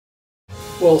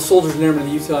Well, soldiers and airmen of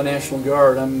the Utah National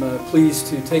Guard, I'm pleased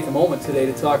to take a moment today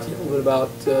to talk to you a little bit about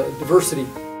diversity.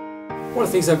 One of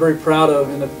the things I'm very proud of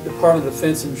in the Department of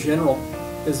Defense in general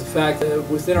is the fact that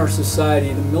within our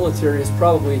society, the military is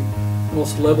probably the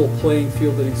most level playing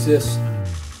field that exists.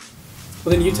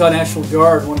 Within the Utah National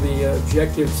Guard, one of the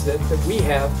objectives that we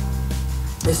have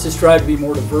is to strive to be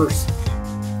more diverse.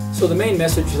 So the main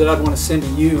message that I'd want to send to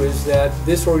you is that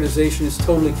this organization is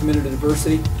totally committed to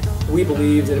diversity. We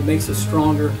believe that it makes us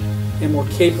stronger and more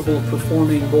capable of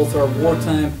performing both our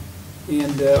wartime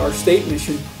and our state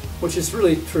mission, which is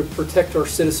really to protect our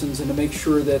citizens and to make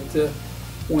sure that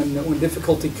when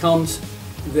difficulty comes,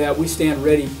 that we stand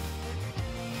ready.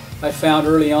 I found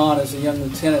early on as a young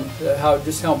lieutenant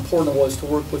just how important it was to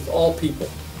work with all people,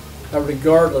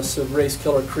 regardless of race,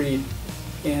 color, creed.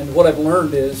 And what I've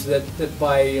learned is that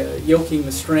by yoking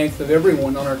the strength of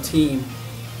everyone on our team,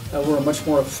 we're a much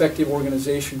more effective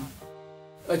organization.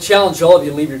 I challenge all of you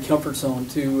to leave your comfort zone,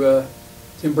 to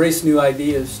embrace new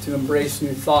ideas, to embrace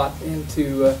new thought, and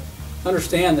to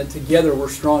understand that together we're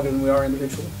stronger than we are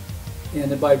individually. And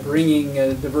that by bringing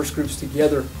diverse groups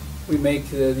together, we make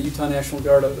the Utah National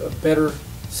Guard a better,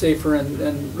 safer,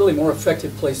 and really more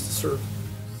effective place to serve.